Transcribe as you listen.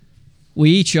We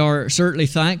each are certainly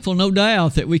thankful, no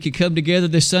doubt, that we could come together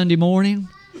this Sunday morning,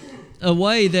 a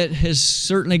way that has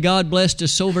certainly God blessed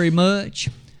us so very much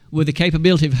with the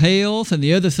capability of health and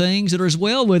the other things that are as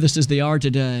well with us as they are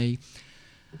today.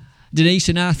 Denise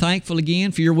and I are thankful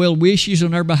again for your well wishes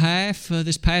on our behalf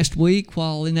this past week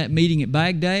while in that meeting at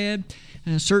Baghdad.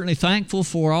 And certainly thankful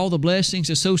for all the blessings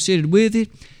associated with it,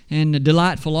 and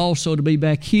delightful also to be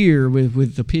back here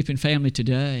with the Pippin family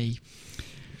today.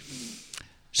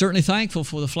 Certainly thankful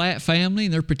for the Flatt family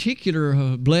and their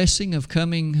particular blessing of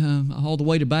coming all the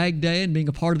way to Baghdad and being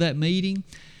a part of that meeting.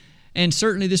 And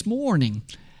certainly this morning,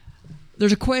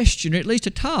 there's a question, or at least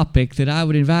a topic, that I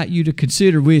would invite you to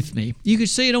consider with me. You can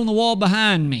see it on the wall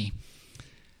behind me.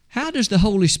 How does the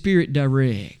Holy Spirit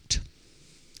direct?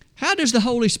 How does the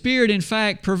Holy Spirit, in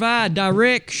fact, provide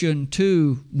direction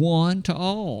to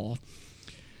all?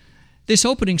 This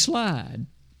opening slide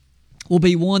will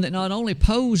be one that not only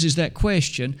poses that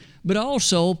question, but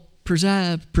also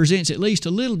presents at least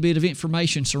a little bit of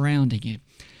information surrounding it.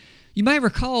 You may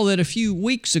recall that a few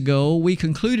weeks ago we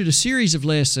concluded a series of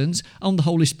lessons on the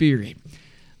Holy Spirit.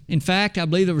 In fact, I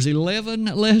believe there was 11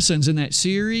 lessons in that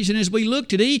series, and as we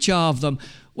looked at each of them,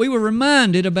 we were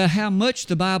reminded about how much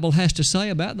the Bible has to say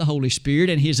about the Holy Spirit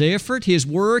and His effort, His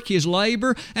work, His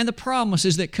labor, and the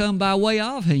promises that come by way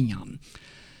of Him.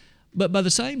 But by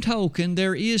the same token,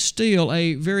 there is still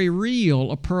a very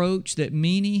real approach that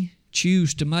many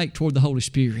choose to make toward the Holy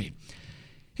Spirit.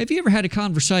 Have you ever had a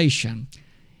conversation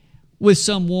with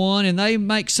someone and they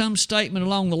make some statement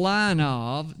along the line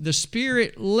of, "The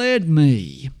Spirit led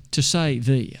me to say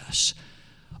this,"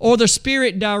 or "The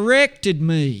Spirit directed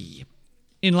me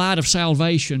in light of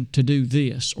salvation to do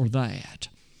this or that"?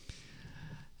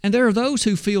 And there are those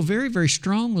who feel very, very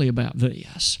strongly about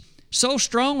this. So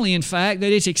strongly, in fact,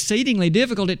 that it's exceedingly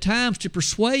difficult at times to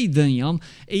persuade them,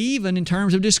 even in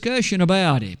terms of discussion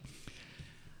about it.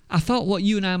 I thought what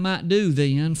you and I might do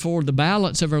then, for the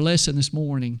balance of our lesson this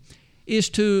morning, is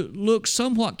to look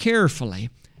somewhat carefully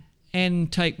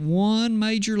and take one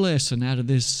major lesson out of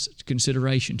this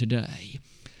consideration today.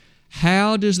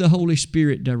 How does the Holy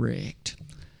Spirit direct?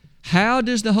 How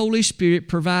does the Holy Spirit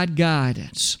provide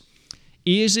guidance?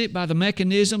 Is it by the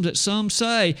mechanisms that some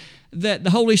say that the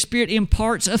Holy Spirit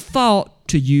imparts a thought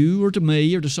to you or to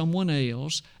me or to someone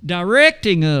else,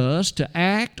 directing us to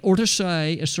act or to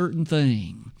say a certain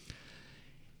thing?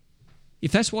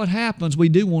 If that's what happens, we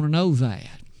do want to know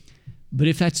that. But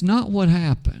if that's not what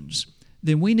happens,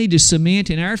 then we need to cement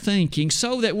in our thinking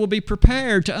so that we'll be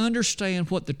prepared to understand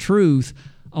what the truth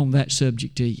on that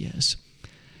subject is.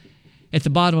 At the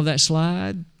bottom of that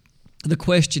slide, the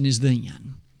question is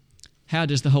then, how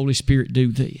does the Holy Spirit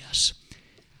do this?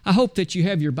 I hope that you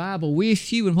have your Bible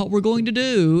with you, and what we're going to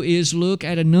do is look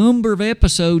at a number of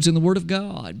episodes in the Word of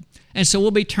God. And so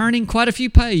we'll be turning quite a few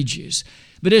pages.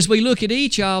 But as we look at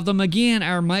each of them, again,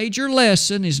 our major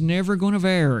lesson is never going to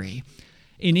vary.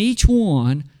 In each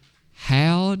one,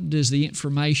 how does the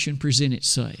information present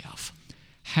itself?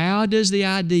 How does the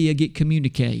idea get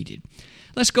communicated?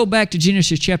 Let's go back to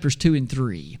Genesis chapters 2 and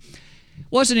 3.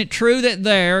 Wasn't it true that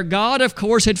there, God, of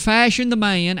course, had fashioned the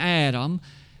man, Adam,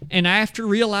 and after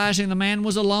realizing the man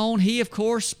was alone, He, of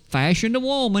course, fashioned a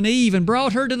woman, Eve, and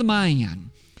brought her to the man?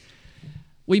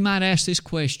 We might ask this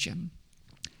question: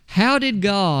 how did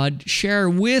God share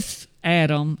with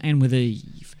Adam and with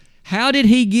Eve? How did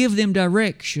He give them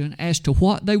direction as to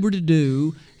what they were to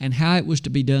do and how it was to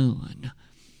be done?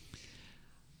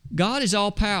 God is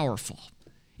all-powerful.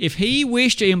 If He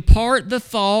wished to impart the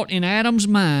thought in Adam's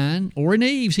mind or in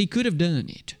Eve's, He could have done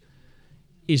it.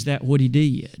 Is that what He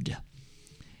did?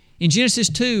 In Genesis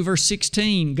 2, verse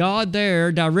 16, God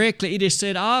there directly, it is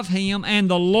said of Him, "And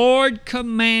the Lord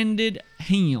commanded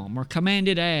him," or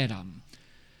commanded Adam.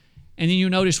 And then you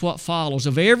notice what follows.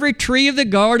 "Of every tree of the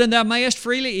garden thou mayest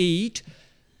freely eat,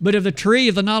 but of the tree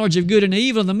of the knowledge of good and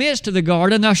evil in the midst of the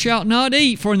garden thou shalt not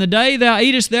eat, for in the day thou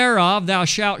eatest thereof thou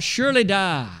shalt surely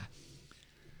die."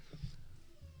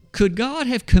 Could God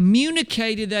have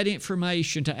communicated that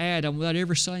information to Adam without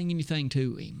ever saying anything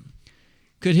to him?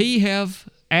 Could He have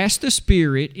asked the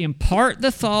Spirit, impart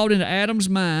the thought into Adam's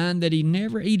mind that he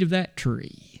never eat of that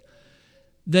tree,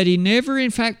 that he never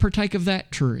in fact partake of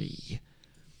that tree?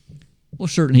 Well,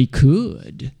 certainly He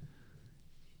could.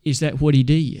 Is that what He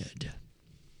did?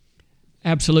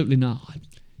 Absolutely not.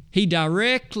 He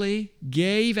directly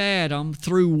gave Adam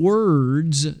through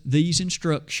words these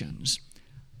instructions: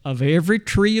 "Of every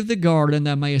tree of the garden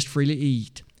thou mayest freely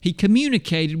eat." He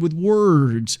communicated with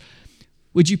words.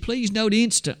 Would you please note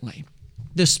instantly,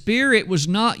 the Spirit was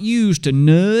not used to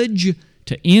nudge,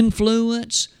 to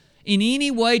influence, in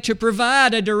any way to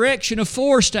provide a direction of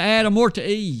force to Adam or to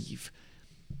Eve.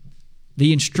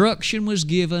 The instruction was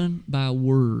given by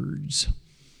words.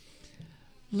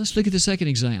 Let's look at the second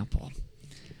example.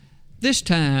 This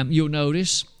time, you'll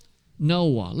notice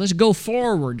Noah. Let's go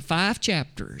forward 5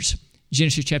 chapters.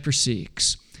 Genesis chapter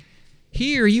 6.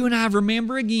 Here, you and I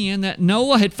remember again that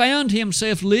Noah had found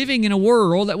himself living in a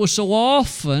world that was so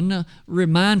often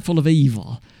mindful of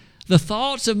evil. The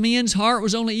thoughts of men's heart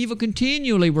was only evil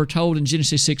continually, we're told in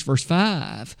Genesis 6, verse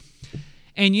 5.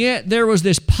 And yet there was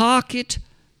this pocket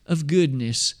of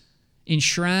goodness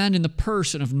enshrined in the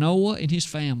person of Noah and his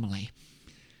family.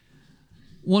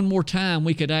 One more time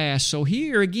we could ask, so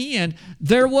here again,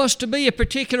 there was to be a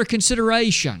particular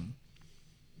consideration.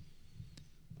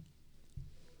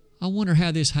 I wonder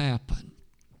how this happened.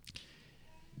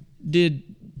 Did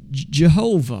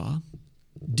Jehovah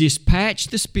dispatch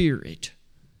the Spirit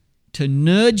to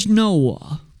nudge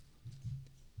Noah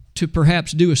to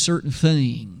perhaps do a certain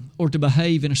thing or to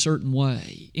behave in a certain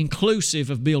way,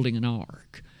 inclusive of building an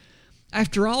ark?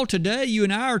 After all, today you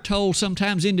and I are told,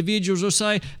 sometimes individuals will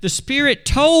say, the Spirit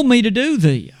told me to do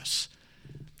this.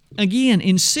 Again,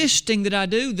 insisting that I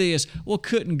do this. Well,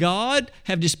 couldn't God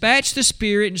have dispatched the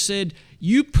Spirit and said,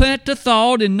 you put the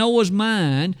thought in Noah's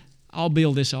mind, I'll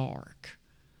build this ark?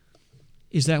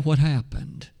 Is that what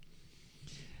happened?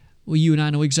 Well, you and I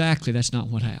know exactly that's not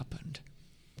what happened.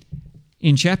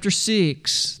 In chapter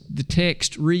 6, the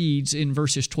text reads in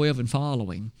verses 12 and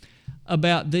following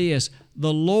about this.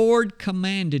 The Lord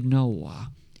commanded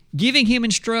Noah, giving him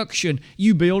instruction,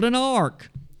 you build an ark,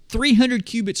 300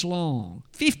 cubits long,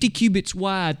 50 cubits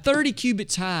wide, 30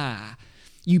 cubits high.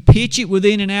 You pitch it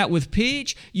within and out with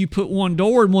pitch. You put one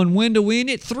door and one window in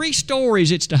it. 3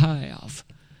 stories it's to have.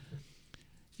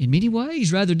 In many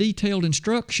ways, rather detailed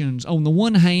instructions on the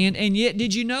one hand, and yet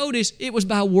did you notice it was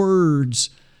by words?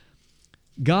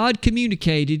 God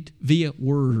communicated via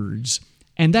words.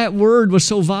 And that word was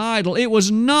so vital. It was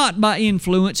not by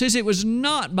influences. It was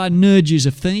not by nudges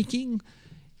of thinking.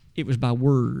 It was by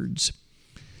words.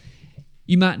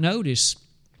 You might notice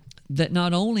that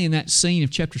not only in that scene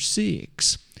of chapter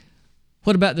 6,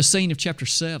 what about the scene of chapter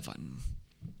 7?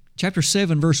 Chapter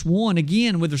 7, verse 1,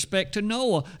 again, with respect to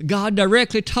Noah, God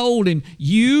directly told him,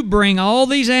 you bring all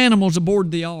these animals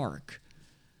aboard the ark.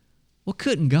 Well,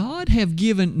 couldn't God have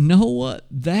given Noah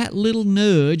that little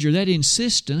nudge or that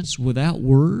insistence without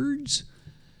words?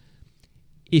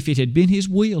 If it had been His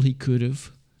will, He could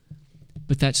have.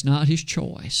 But that's not His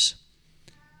choice.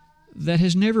 That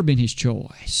has never been His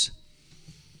choice.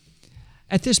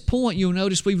 At this point, you'll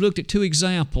notice we've looked at 2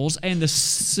 examples, and the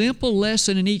simple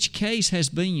lesson in each case has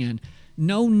been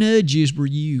no nudges were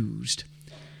used.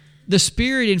 The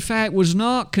Spirit, in fact, was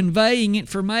not conveying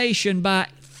information by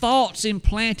thoughts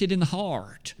implanted in the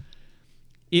heart.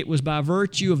 It was by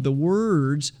virtue of the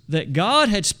words that God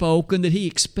had spoken that He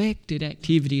expected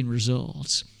activity and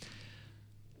results.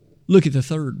 Look at the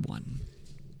third one.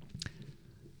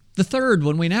 The third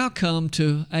one, we now come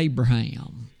to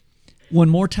Abraham. One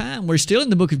more time, we're still in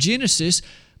the book of Genesis,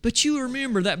 but you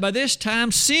remember that by this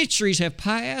time centuries have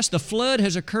passed, the flood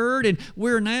has occurred, and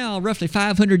we're now roughly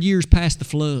 500 years past the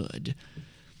flood.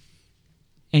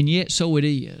 And yet so it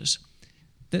is.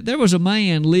 That there was a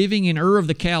man living in Ur of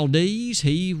the Chaldees.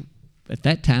 He, at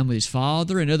that time with his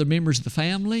father and other members of the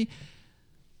family,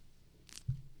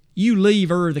 you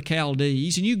leave Ur of the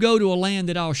Chaldees and you go to a land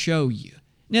that I'll show you.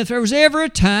 Now, if there was ever a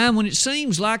time when it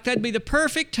seems like that'd be the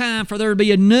perfect time for there to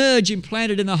be a nudge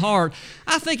implanted in the heart,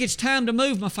 I think it's time to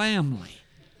move my family.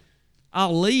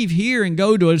 I'll leave here and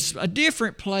go to a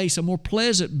different place, a more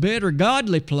pleasant, better,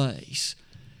 godly place.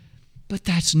 But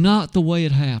that's not the way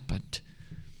it happened.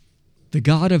 The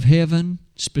God of heaven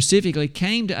specifically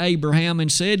came to Abraham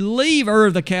and said, leave Ur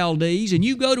of the Chaldees and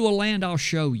you go to a land I'll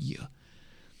show you.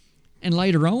 And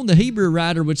later on, the Hebrew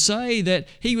writer would say that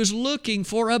he was looking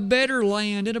for a better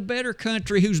land and a better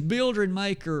country whose builder and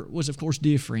maker was, of course,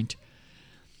 different.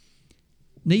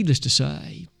 Needless to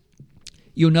say,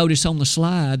 you'll notice on the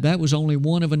slide that was only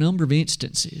one of a number of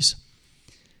instances.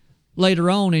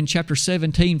 Later on in chapter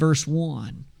 17, verse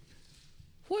 1,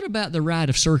 what about the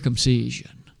rite of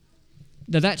circumcision?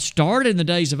 Now, that started in the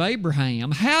days of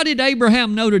Abraham. How did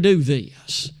Abraham know to do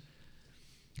this?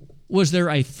 Was there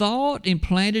a thought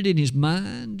implanted in his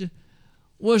mind?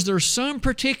 Was there some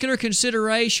particular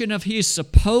consideration of his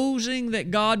supposing that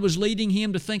God was leading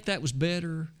him to think that was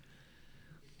better?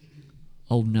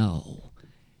 Oh no.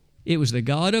 It was the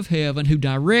God of heaven who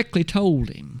directly told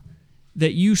him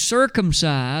that you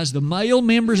circumcise the male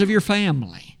members of your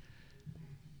family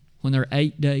when they're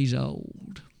 8 days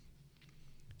old.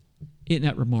 Isn't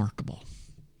that remarkable?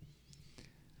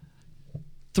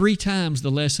 3 times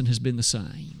the lesson has been the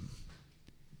same.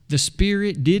 The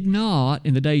Spirit did not,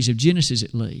 in the days of Genesis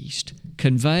at least,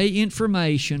 convey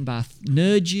information by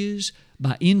nudges,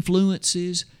 by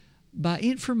influences, by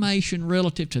information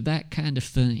relative to that kind of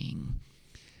thing.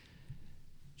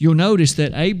 You'll notice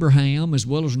that Abraham, as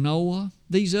well as Noah,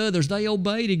 these others, they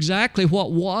obeyed exactly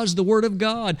what was the Word of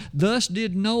God. Thus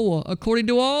did Noah, according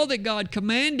to all that God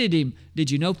commanded him.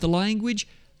 Did you note the language?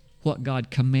 What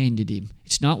God commanded him.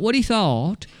 It's not what he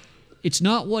thought. It's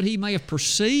not what he may have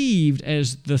perceived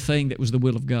as the thing that was the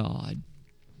will of God.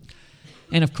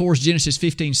 And of course, Genesis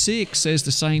 15:6 says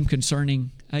the same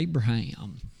concerning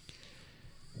Abraham.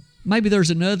 Maybe there's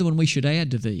another one we should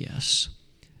add to this.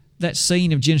 That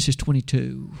scene of Genesis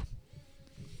 22.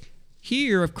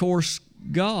 Here, of course,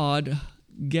 God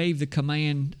gave the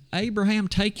command, Abraham,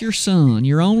 take your son,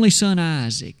 your only son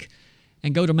Isaac,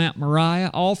 and go to Mount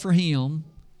Moriah, offer him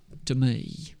to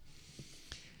me.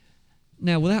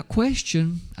 Now, without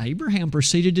question, Abraham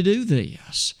proceeded to do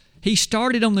this. He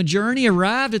started on the journey,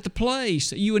 arrived at the place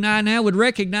that you and I now would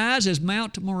recognize as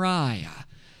Mount Moriah.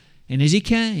 And as he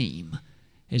came,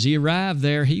 as he arrived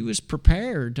there, he was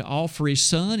prepared to offer his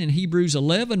son, and Hebrews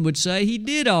 11 would say he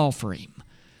did offer him.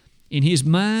 In his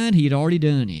mind, he had already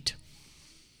done it.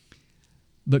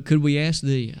 But could we ask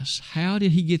this? How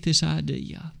did he get this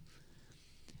idea?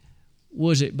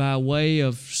 Was it by way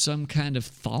of some kind of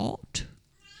thought?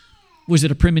 Was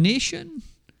it a premonition?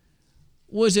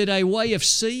 Was it a way of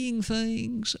seeing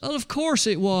things? Well, of course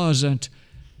it wasn't.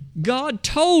 God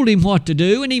told him what to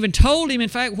do and even told him, in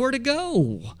fact, where to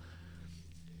go.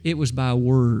 It was by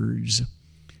words.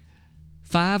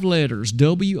 5 letters,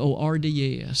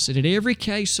 W-O-R-D-S. And in every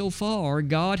case so far,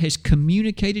 God has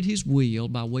communicated His will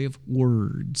by way of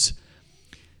words.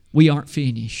 We aren't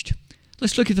finished.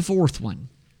 Let's look at the 4th one.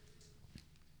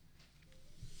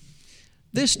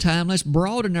 This time, let's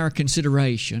broaden our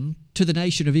consideration to the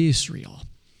nation of Israel.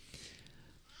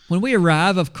 When we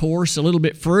arrive, of course, a little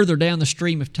bit further down the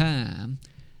stream of time,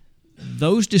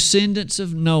 those descendants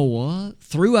of Noah,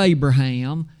 through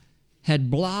Abraham,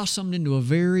 had blossomed into a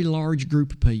very large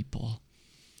group of people.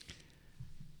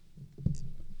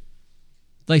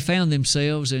 They found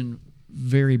themselves in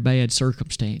very bad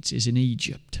circumstances in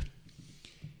Egypt.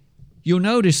 You'll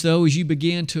notice, though, as you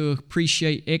begin to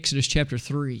appreciate Exodus chapter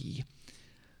 3,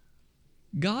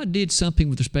 God did something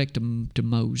with respect to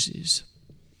Moses.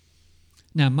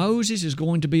 Now, Moses is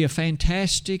going to be a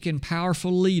fantastic and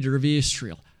powerful leader of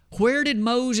Israel. Where did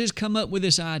Moses come up with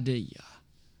this idea?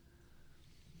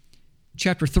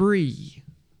 Chapter 3,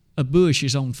 a bush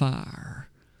is on fire.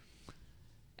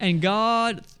 And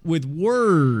God, with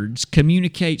words,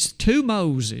 communicates to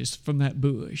Moses from that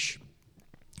bush.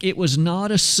 It was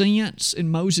not a sense in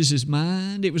Moses'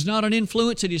 mind. It was not an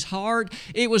influence in his heart.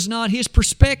 It was not his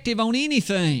perspective on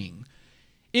anything.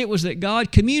 It was that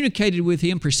God communicated with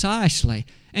him precisely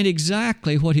and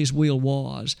exactly what His will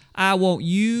was. I want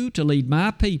you to lead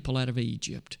my people out of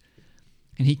Egypt.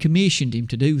 And He commissioned him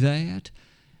to do that.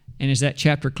 And as that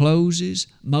chapter closes,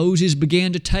 Moses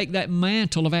began to take that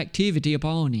mantle of activity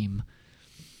upon him.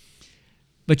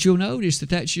 But you'll notice that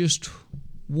that's just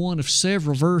one of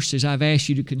several verses I've asked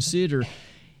you to consider.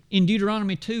 In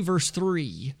Deuteronomy 2, verse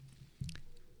 3,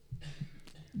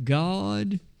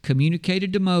 God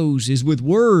communicated to Moses with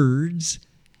words,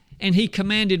 and He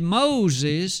commanded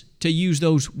Moses to use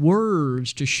those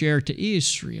words to share to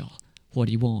Israel what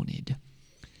He wanted.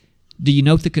 Do you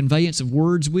note the conveyance of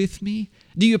words with me?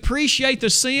 Do you appreciate the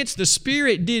sense the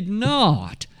Spirit did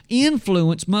not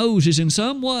influence Moses in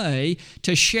some way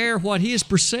to share what his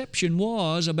perception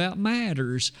was about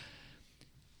matters?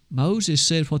 Moses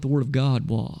said what the Word of God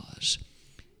was.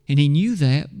 And he knew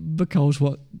that because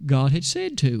what God had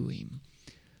said to him.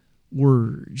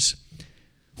 Words.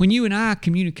 When you and I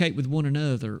communicate with one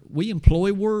another, we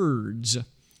employ words.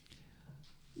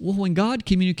 Well, when God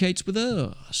communicates with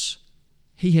us,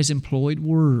 He has employed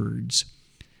words.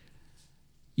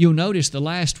 You'll notice the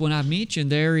last one I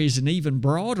mentioned there is an even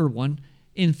broader one.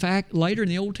 In fact, later in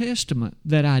the Old Testament,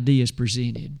 that idea is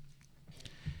presented.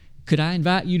 Could I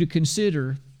invite you to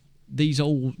consider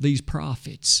these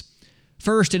prophets?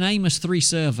 First, in Amos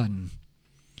 3:7,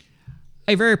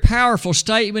 a very powerful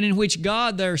statement in which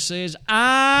God there says,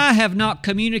 I have not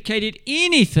communicated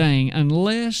anything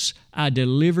unless I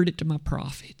delivered it to my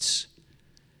prophets.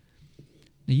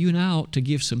 Now, you and I ought to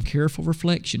give some careful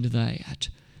reflection to that.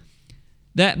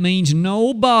 That means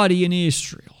nobody in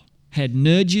Israel had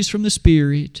nudges from the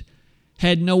Spirit,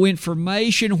 had no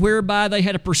information whereby they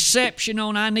had a perception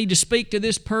on, I need to speak to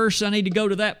this person, I need to go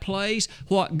to that place.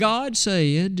 What God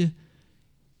said,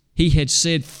 He had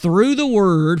said through the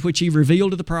Word which He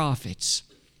revealed to the prophets,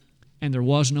 and there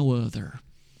was no other.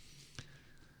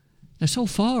 Now, so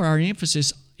far our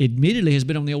emphasis admittedly has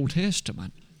been on the Old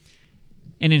Testament.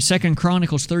 And in 2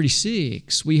 Chronicles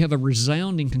 36, we have a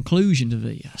resounding conclusion to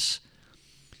this.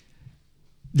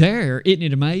 There, isn't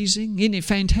it amazing? Isn't it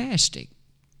fantastic?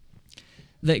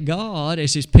 That God,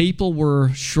 as His people were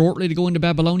shortly to go into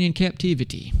Babylonian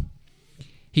captivity,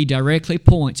 He directly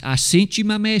points, I sent you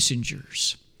my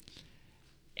messengers,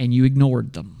 and you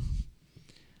ignored them.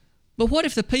 But what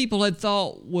if the people had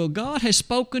thought, well, God has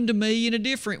spoken to me in a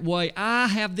different way. I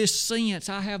have this sense,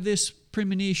 I have this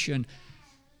premonition.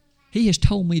 He has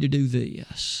told me to do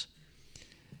this.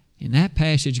 In that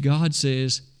passage, God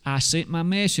says, I sent my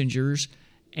messengers,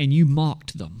 and you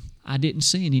mocked them. I didn't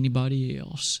send anybody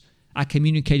else. I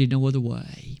communicated no other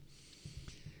way.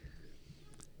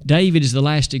 David is the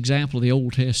last example of the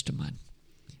Old Testament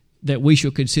that we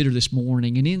shall consider this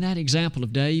morning. And in that example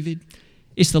of David,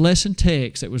 it's the lesson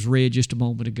text that was read just a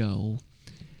moment ago.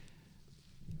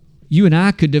 You and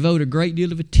I could devote a great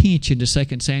deal of attention to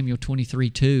 2 Samuel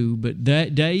 23:2, but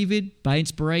David, by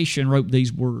inspiration, wrote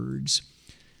these words.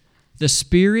 The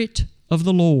Spirit of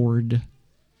the Lord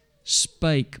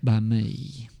spake by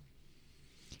me,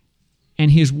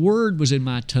 and His word was in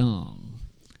my tongue.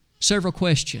 Several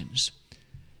questions.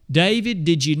 David,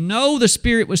 did you know the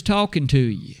Spirit was talking to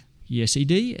you? Yes, he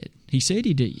did. He said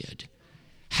he did.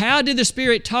 How did the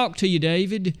Spirit talk to you,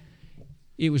 David?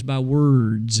 It was by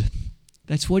words.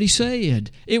 That's what he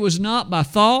said. It was not by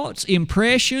thoughts,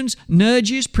 impressions,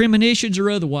 nudges, premonitions, or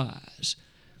otherwise.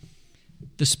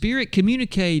 The Spirit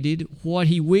communicated what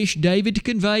He wished David to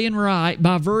convey and write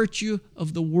by virtue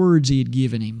of the words He had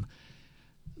given him.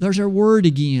 There's our word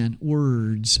again,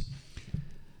 words.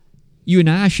 You and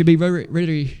I should be very,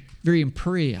 very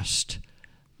impressed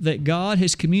that God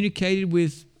has communicated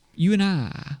with you and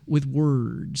I with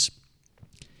words.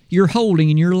 You're holding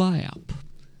in your lap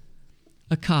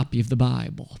a copy of the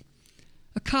Bible,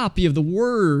 a copy of the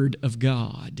Word of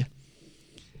God.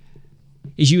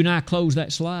 As you and I close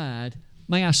that slide,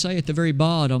 may I say at the very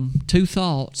bottom two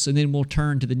thoughts, and then we'll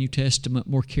turn to the New Testament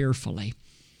more carefully.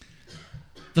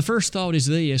 The first thought is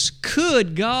this: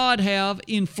 could God have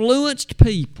influenced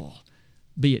people,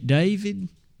 be it David,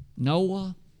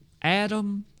 Noah,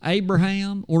 Adam,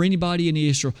 Abraham, or anybody in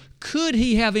Israel? Could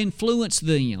He have influenced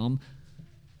them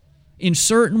in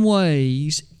certain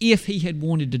ways if He had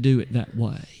wanted to do it that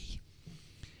way?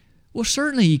 Well,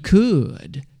 certainly He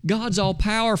could. God's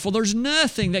all-powerful. There's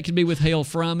nothing that can be withheld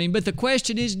from Him. But the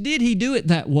question is, did He do it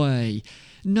that way?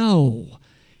 No.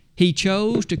 He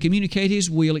chose to communicate His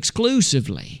will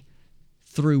exclusively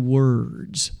through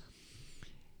words.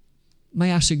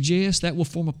 May I suggest that will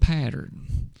form a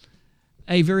pattern,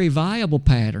 a very viable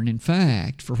pattern, in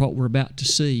fact, for what we're about to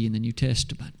see in the New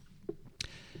Testament.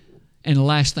 And the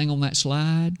last thing on that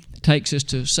slide takes us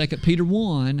to 2 Peter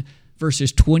 1,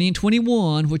 verses 20 and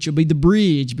 21, which will be the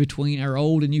bridge between our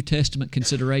Old and New Testament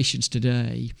considerations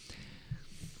today.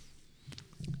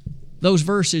 Those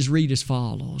verses read as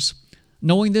follows: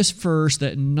 knowing this first,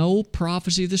 that no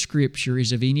prophecy of the Scripture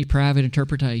is of any private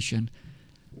interpretation.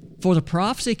 For the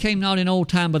prophecy came not in old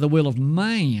time by the will of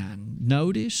man.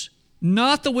 Notice,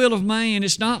 not the will of man.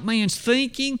 It's not man's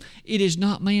thinking. It is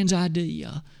not man's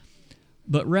idea.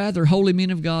 But rather, holy men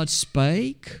of God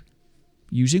spake,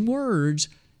 using words,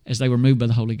 as they were moved by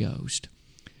the Holy Ghost.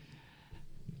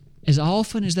 As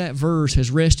often as that verse has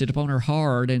rested upon our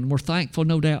heart, and we're thankful,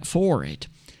 no doubt, for it,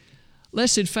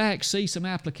 let's in fact see some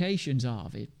applications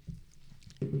of it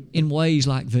in ways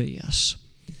like this.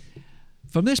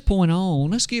 From this point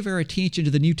on, let's give our attention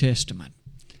to the New Testament.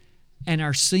 And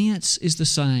our sense is the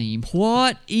same.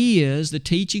 What is the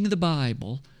teaching of the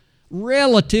Bible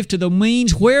relative to the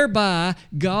means whereby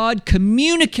God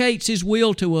communicates His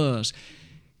will to us?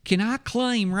 Can I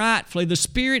claim rightfully the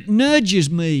Spirit nudges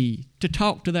me to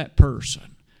talk to that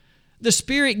person? The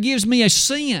Spirit gives me a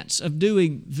sense of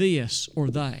doing this or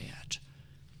that.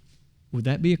 Would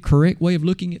that be a correct way of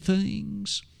looking at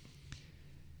things?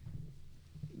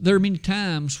 There are many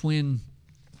times when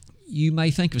you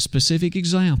may think of specific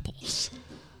examples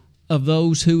of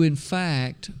those who, in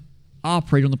fact,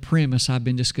 operate on the premise I've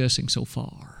been discussing so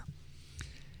far.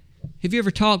 Have you ever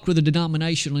talked with a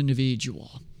denominational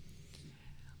individual?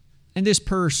 And this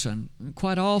person,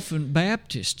 quite often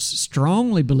Baptists,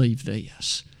 strongly believe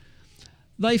this.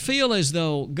 They feel as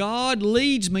though God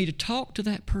leads me to talk to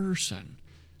that person.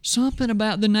 Something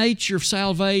about the nature of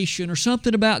salvation or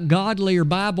something about godly or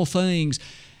Bible things.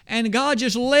 And God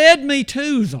just led me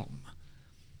to them.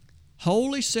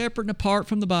 Wholly separate and apart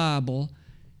from the Bible,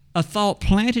 a thought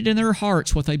planted in their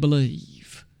hearts what they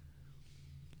believe.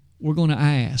 We're going to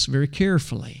ask very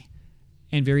carefully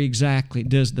and very exactly,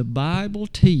 does the Bible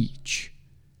teach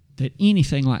that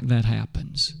anything like that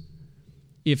happens?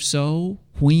 If so,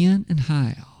 when and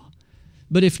how?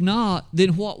 But if not,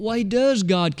 then what way does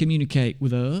God communicate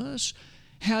with us?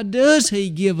 How does He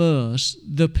give us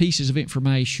the pieces of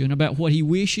information about what He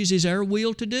wishes is our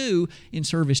will to do in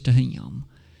service to Him?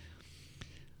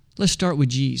 Let's start with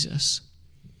Jesus.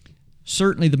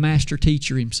 Certainly the master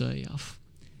teacher Himself.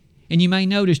 And you may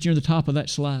notice near the top of that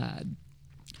slide,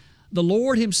 the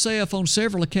Lord Himself on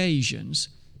several occasions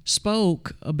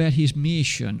spoke about His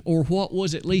mission, or what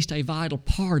was at least a vital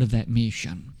part of that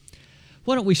mission.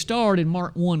 Why don't we start in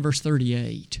Mark 1, verse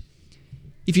 38?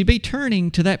 If you'd be turning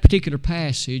to that particular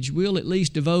passage, we'll at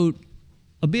least devote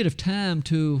a bit of time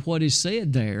to what is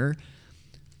said there.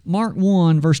 Mark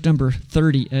 1, verse number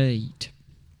 38.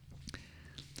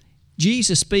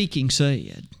 Jesus speaking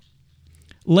said,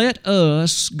 "Let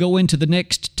us go into the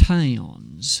next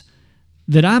towns,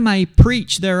 that I may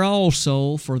preach there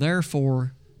also, for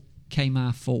therefore came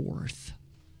I forth."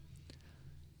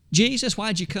 Jesus,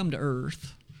 why'd you come to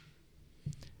earth?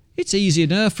 It's easy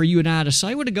enough for you and I to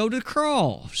say, well, to go to the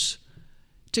cross,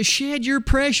 to shed your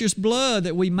precious blood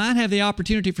that we might have the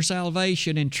opportunity for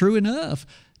salvation. And true enough,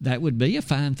 that would be a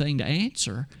fine thing to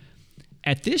answer.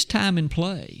 At this time and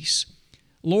place,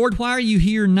 Lord, why are you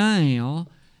here now?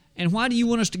 And why do you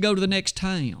want us to go to the next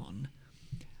town?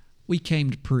 We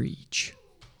came to preach.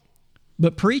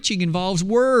 But preaching involves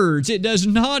words. It does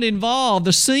not involve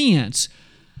the sense.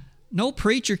 No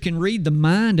preacher can read the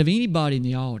mind of anybody in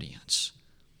the audience.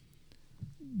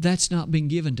 That's not been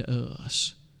given to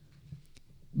us.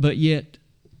 But yet,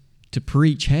 to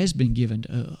preach has been given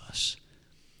to us.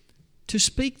 To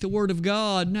speak the Word of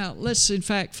God. Now, let's in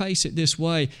fact face it this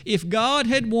way. If God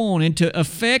had wanted to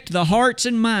affect the hearts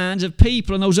and minds of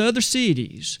people in those other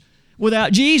cities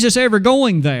without Jesus ever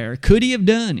going there, could He have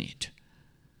done it?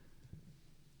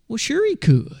 Well, sure He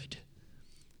could.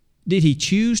 Did He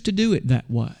choose to do it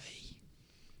that way?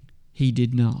 He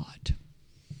did not.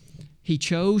 He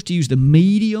chose to use the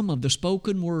medium of the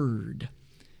spoken word.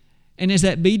 And as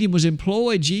that medium was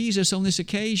employed, Jesus on this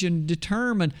occasion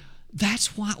determined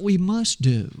that's what we must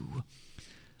do.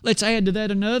 Let's add to that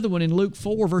another one in Luke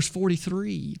 4, verse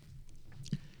 43.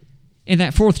 In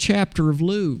that 4th chapter of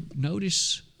Luke,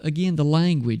 notice again the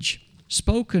language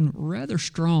spoken rather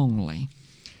strongly.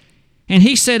 "And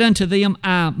He said unto them,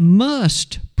 I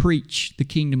must preach the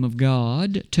kingdom of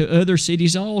God to other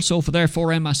cities also, for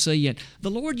therefore am I sent."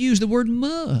 The Lord used the word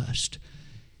must.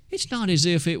 It's not as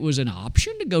if it was an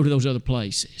option to go to those other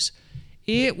places.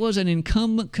 It was an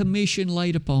incumbent commission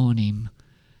laid upon Him.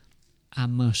 I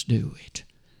must do it.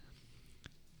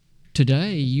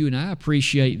 Today, you and I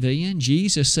appreciate then,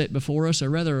 Jesus set before us a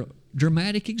rather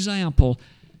dramatic example,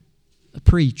 a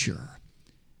preacher.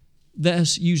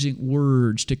 Thus using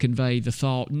words to convey the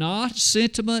thought, not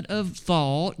sentiment of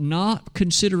thought, not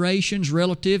considerations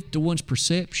relative to one's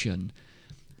perception.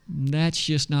 That's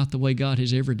just not the way God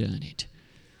has ever done it.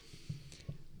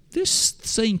 This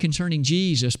scene concerning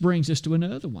Jesus brings us to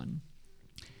another one.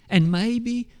 And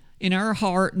maybe in our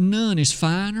heart none is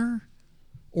finer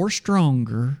or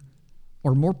stronger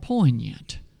or more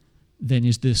poignant than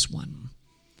is this one.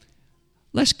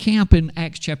 Let's camp in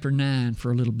Acts chapter 9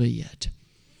 for a little bit.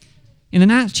 In the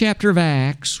 9th chapter of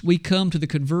Acts, we come to the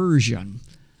conversion,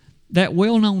 that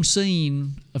well-known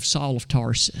scene of Saul of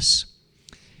Tarsus.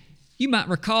 You might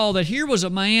recall that here was a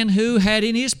man who had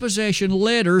in his possession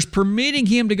letters permitting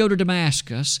him to go to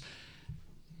Damascus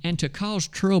and to cause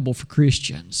trouble for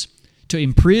Christians, to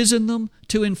imprison them,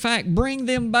 to in fact bring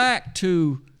them back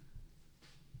to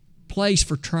place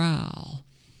for trial.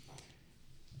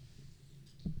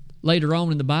 Later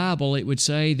on in the Bible, it would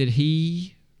say that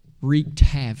he wreaked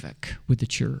havoc with the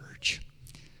church.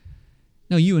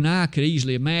 Now, you and I could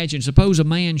easily imagine, suppose a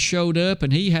man showed up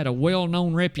and he had a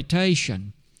well-known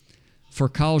reputation for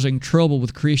causing trouble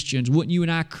with Christians. Wouldn't you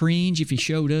and I cringe if he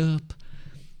showed up?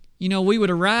 You know, we would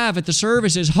arrive at the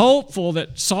services hopeful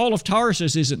that Saul of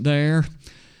Tarsus isn't there,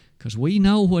 because we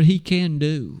know what he can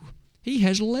do. He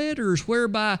has letters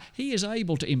whereby he is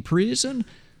able to imprison,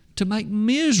 to make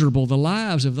miserable the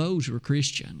lives of those who are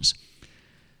Christians.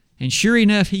 And sure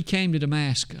enough, he came to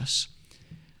Damascus.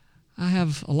 I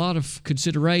have a lot of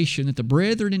consideration that the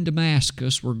brethren in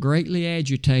Damascus were greatly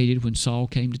agitated when Saul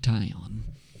came to town.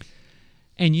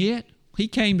 And yet, he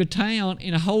came to town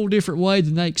in a whole different way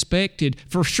than they expected.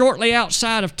 For shortly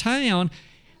outside of town,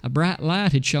 a bright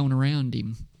light had shone around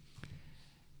him.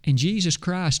 And Jesus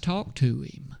Christ talked to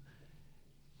him.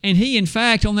 And he, in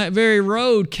fact, on that very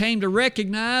road came to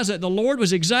recognize that the Lord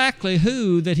was exactly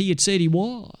who that he had said he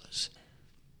was.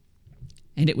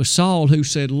 And it was Saul who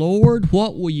said, "Lord,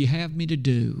 what will you have me to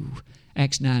do?"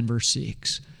 Acts 9, verse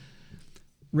 6.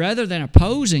 Rather than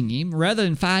opposing him, rather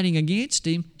than fighting against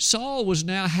him, Saul was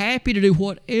now happy to do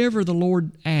whatever the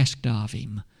Lord asked of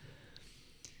him.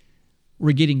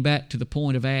 We're getting back to the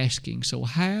point of asking, so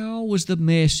how was the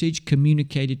message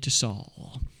communicated to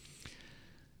Saul?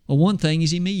 Well, one thing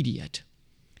is immediate.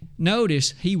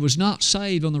 Notice he was not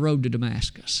saved on the road to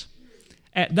Damascus.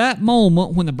 At that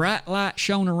moment, when the bright light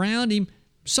shone around him,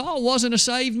 Saul wasn't a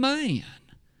saved man.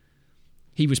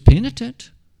 He was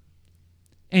penitent.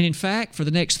 And in fact, for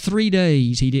the next 3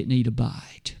 days, he didn't eat a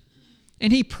bite.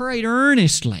 And he prayed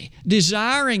earnestly,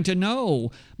 desiring to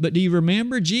know. But do you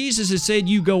remember? Jesus had said,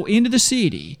 you go into the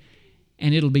city,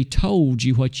 and it'll be told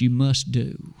you what you must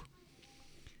do.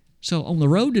 So on the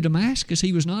road to Damascus,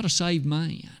 he was not a saved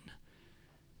man.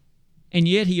 And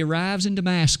yet he arrives in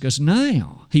Damascus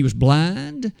now. He was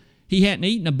blind. He hadn't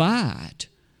eaten a bite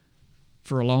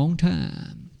for a long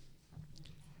time.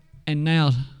 And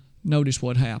now notice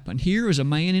what happened. Here is a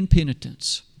man in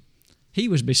penitence. He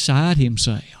was beside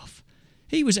himself.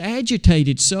 He was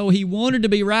agitated, so he wanted to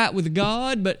be right with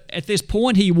God, but at this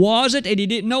point he wasn't, and he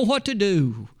didn't know what to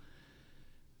do.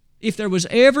 If there was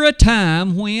ever a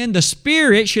time when the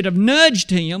Spirit should have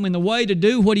nudged him in the way to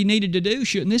do what he needed to do,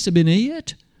 shouldn't this have been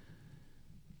it?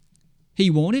 He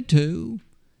wanted to.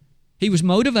 He was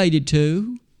motivated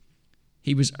to.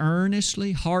 He was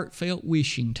earnestly, heartfelt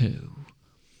wishing to.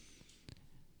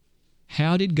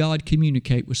 How did God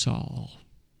communicate with Saul?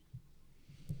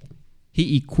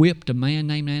 He equipped a man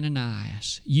named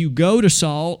Ananias. You go to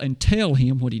Saul and tell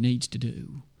him what he needs to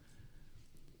do.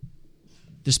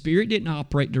 The Spirit didn't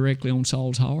operate directly on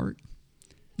Saul's heart.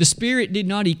 The Spirit did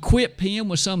not equip him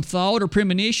with some thought or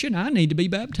premonition, I need to be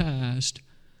baptized.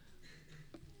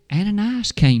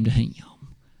 Ananias came to him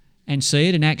and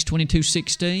said in Acts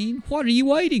 22:16, what are you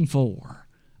waiting for?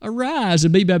 Arise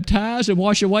and be baptized and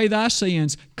wash away thy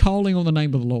sins, calling on the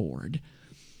name of the Lord.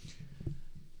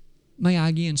 May I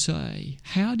again say,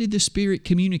 how did the Spirit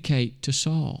communicate to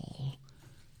Saul?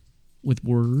 With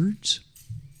words.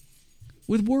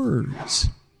 With words.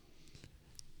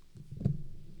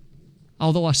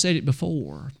 Although I said it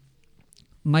before,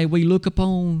 may we look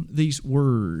upon these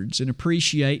words and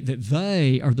appreciate that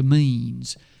they are the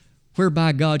means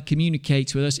whereby God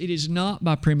communicates with us. It is not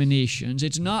by premonitions.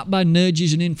 It's not by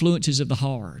nudges and influences of the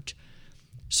heart.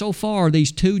 So far,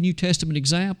 these 2 New Testament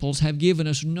examples have given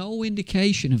us no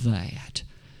indication of that.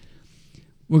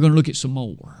 We're going to look at some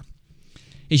more.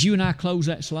 As you and I close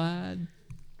that slide,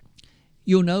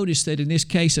 you'll notice that in this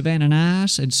case of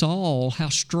Ananias and Saul, how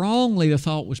strongly the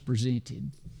thought was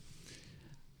presented.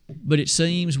 But it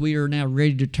seems we are now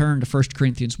ready to turn to 1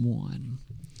 Corinthians 1.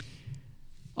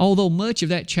 Although much of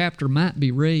that chapter might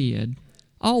be read,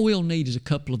 all we'll need is a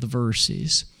couple of the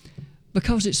verses,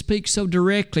 because it speaks so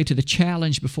directly to the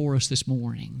challenge before us this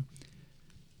morning.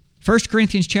 1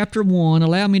 Corinthians chapter 1,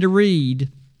 allow me to read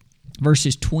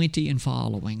verses 20 and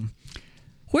following.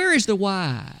 Where is the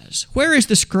wise? Where is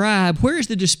the scribe? Where is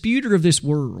the disputer of this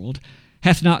world?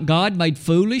 Hath not God made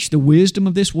foolish the wisdom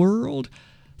of this world?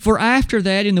 For after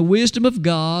that, in the wisdom of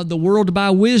God, the world by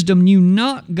wisdom knew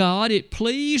not God. It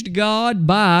pleased God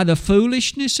by the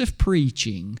foolishness of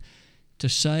preaching to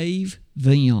save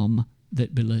them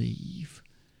that believe.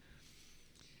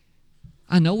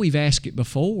 I know we've asked it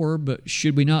before, but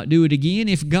should we not do it again?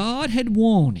 If God had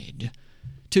wanted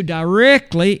to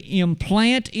directly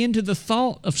implant into the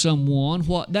thought of someone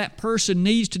what that person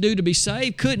needs to do to be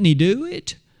saved, couldn't He do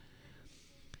it?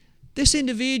 This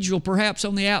individual, perhaps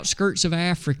on the outskirts of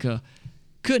Africa,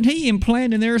 couldn't He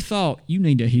implant in their thought, you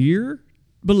need to hear,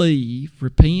 believe,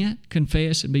 repent,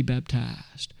 confess, and be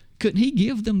baptized? Couldn't He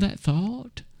give them that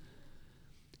thought?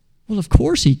 Well, of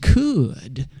course He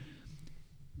could.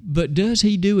 But does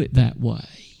He do it that way?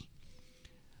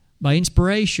 By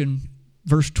inspiration,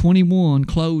 verse 21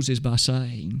 closes by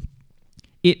saying,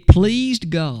 it pleased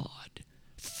God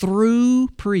through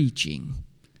preaching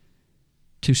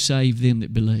to save them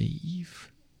that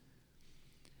believe.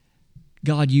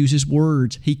 God uses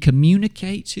words. He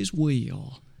communicates His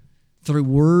will through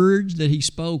words that He's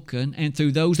spoken and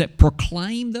through those that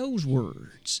proclaim those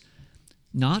words.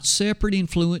 Not separate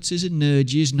influences and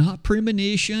nudges, not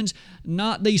premonitions,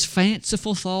 not these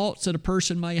fanciful thoughts that a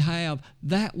person may have.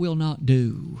 That will not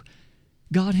do.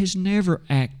 God has never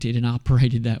acted and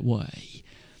operated that way.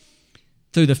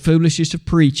 Through the foolishness of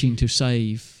preaching to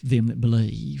save them that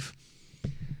believe.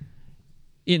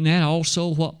 Isn't that also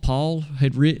what Paul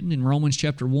had written in Romans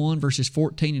chapter 1, verses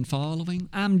 14 and following?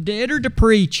 I'm debtor to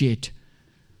preach it.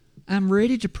 I'm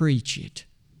ready to preach it.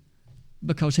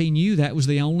 Because he knew that was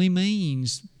the only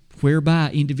means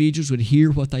whereby individuals would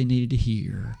hear what they needed to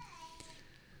hear.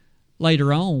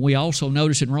 Later on, we also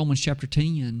notice in Romans chapter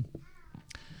 10,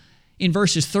 in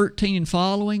verses 13 and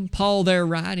following, Paul there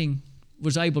writing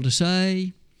was able to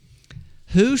say,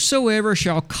 whosoever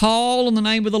shall call on the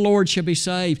name of the Lord shall be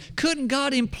saved. Couldn't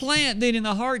God implant then in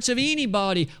the hearts of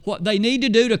anybody what they need to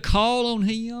do to call on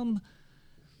Him?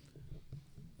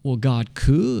 Well, God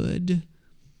could.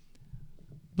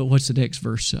 But what's the next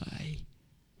verse say?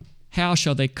 How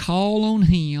shall they call on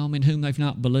Him in whom they've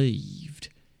not believed?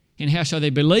 And how shall they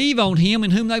believe on Him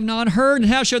in whom they've not heard?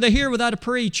 And how shall they hear without a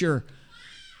preacher?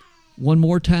 One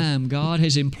more time, God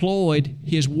has employed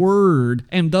His Word,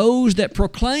 and those that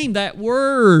proclaim that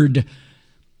Word,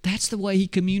 that's the way He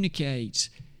communicates.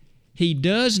 He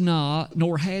does not,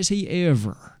 nor has He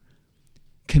ever,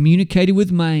 communicated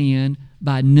with man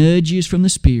by nudges from the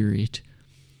Spirit,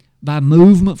 by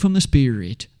movement from the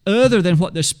Spirit, other than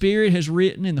what the Spirit has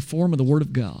written in the form of the Word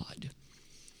of God.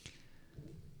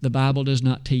 The Bible does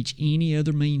not teach any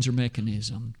other means or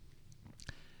mechanism.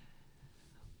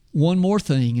 One more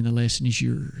thing in the lesson is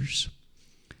yours.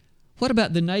 What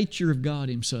about the nature of God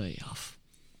Himself?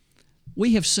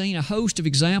 We have seen a host of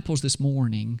examples this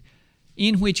morning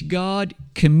in which God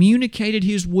communicated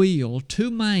His will to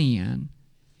man,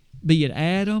 be it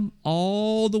Adam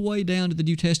all the way down to the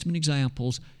New Testament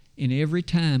examples, and every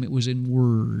time it was in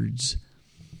words.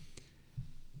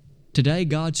 Today,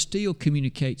 God still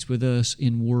communicates with us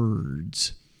in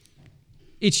words.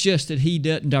 It's just that He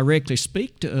doesn't directly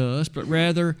speak to us, but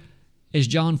rather, as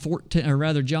John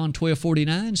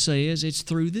 12:49 says, it's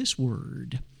through this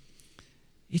Word.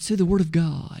 It's through the Word of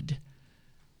God.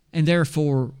 And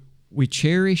therefore, we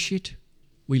cherish it,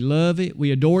 we love it, we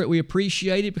adore it, we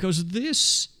appreciate it, because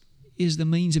this is the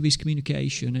means of His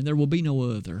communication, and there will be no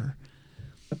other.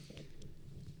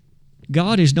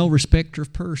 God is no respecter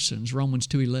of persons, Romans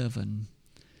 2:11.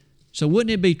 So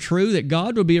wouldn't it be true that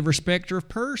God would be a respecter of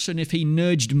person if He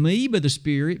nudged me by the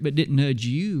Spirit but didn't nudge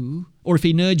you? Or if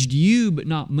He nudged you but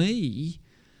not me?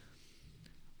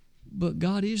 But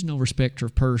God is no respecter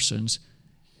of persons.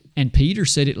 And Peter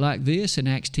said it like this in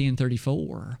Acts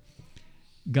 10:34.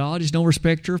 God is no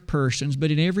respecter of persons,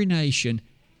 but in every nation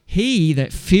he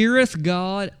that feareth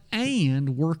God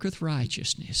and worketh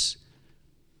righteousness.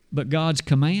 But God's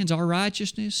commands are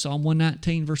righteousness. Psalm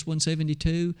 119 verse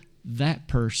 172, that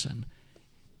person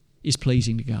is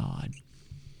pleasing to God.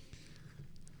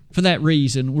 For that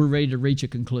reason, we're ready to reach a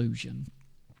conclusion.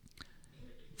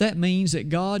 That means that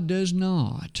God does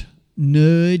not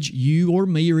nudge you or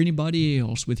me or anybody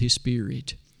else with His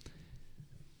Spirit.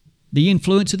 The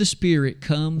influence of the Spirit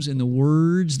comes in the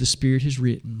words the Spirit has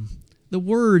written, the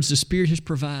words the Spirit has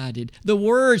provided, the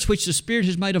words which the Spirit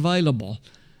has made available.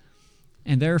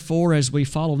 And therefore, as we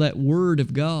follow that Word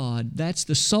of God, that's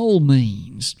the sole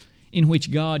means in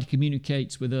which God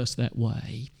communicates with us that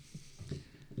way.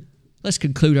 Let's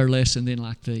conclude our lesson then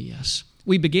like this.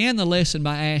 We began the lesson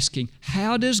by asking,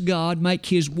 how does God make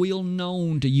His will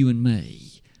known to you and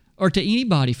me, or to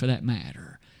anybody for that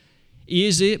matter?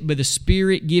 Is it by the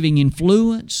Spirit giving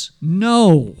influence?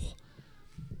 No.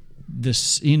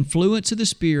 The influence of the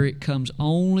Spirit comes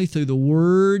only through the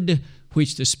Word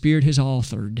which the Spirit has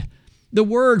authored, the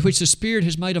Word which the Spirit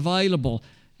has made available,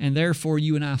 and therefore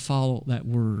you and I follow that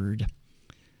Word.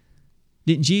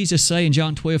 Didn't Jesus say in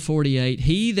John 12:48,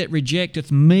 he that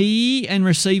rejecteth me and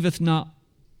receiveth not?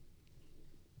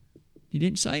 He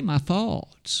didn't say my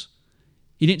thoughts.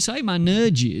 He didn't say my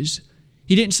nudges.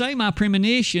 He didn't say my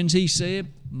premonitions. He said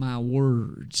my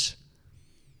words.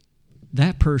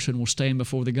 That person will stand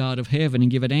before the God of heaven and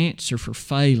give an answer for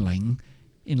failing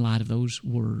in light of those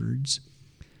words.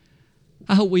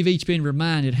 I hope we've each been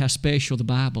reminded how special the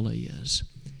Bible is.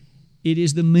 It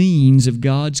is the means of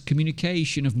God's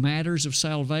communication of matters of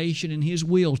salvation and His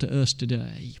will to us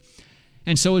today.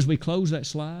 And so as we close that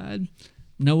slide,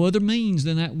 no other means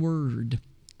than that Word.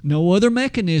 No other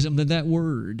mechanism than that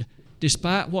Word.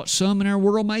 Despite what some in our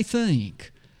world may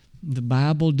think, the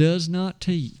Bible does not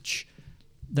teach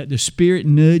that the Spirit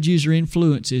nudges or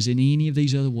influences in any of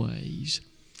these other ways.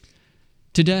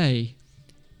 Today,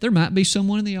 there might be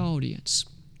someone in the audience,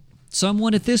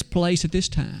 someone at this place at this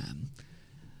time,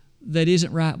 that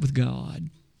isn't right with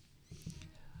God.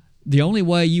 The only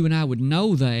way you and I would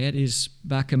know that is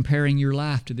by comparing your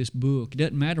life to this book. It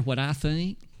doesn't matter what I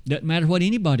think. It doesn't matter what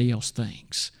anybody else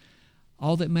thinks.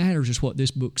 All that matters is what this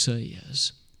book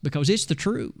says, because it's the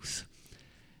truth.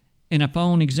 And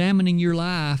upon examining your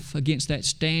life against that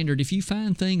standard, if you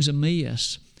find things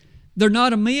amiss, they're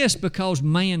not amiss because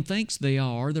man thinks they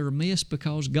are. They're amiss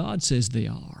because God says they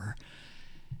are.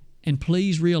 And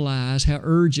please realize how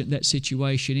urgent that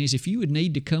situation is. If you would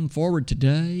need to come forward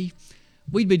today,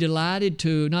 we'd be delighted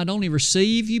to not only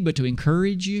receive you, but to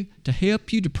encourage you, to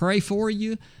help you, to pray for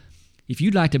you. If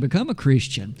you'd like to become a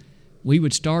Christian, We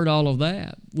would start all of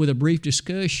that with a brief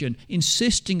discussion,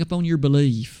 insisting upon your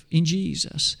belief in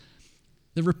Jesus,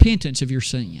 the repentance of your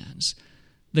sins,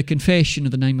 the confession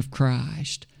of the name of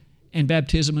Christ, and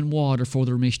baptism in water for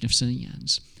the remission of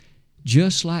sins.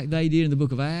 Just like they did in the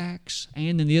book of Acts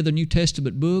and in the other New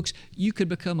Testament books, you could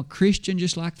become a Christian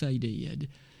just like they did.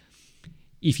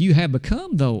 If you have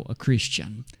become, though, a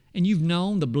Christian, and you've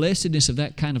known the blessedness of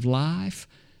that kind of life,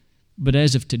 but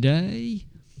as of today,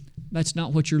 that's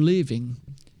not what you're living.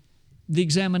 The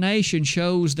examination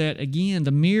shows that, again,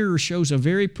 the mirror shows a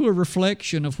very poor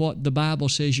reflection of what the Bible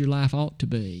says your life ought to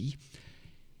be.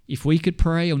 If we could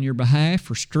pray on your behalf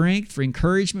for strength, for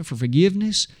encouragement, for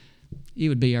forgiveness, it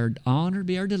would be our honor,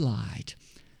 be our delight.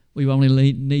 We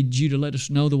only need you to let us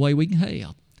know the way we can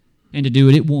help, and to do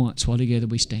it at once while together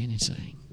we stand and sing.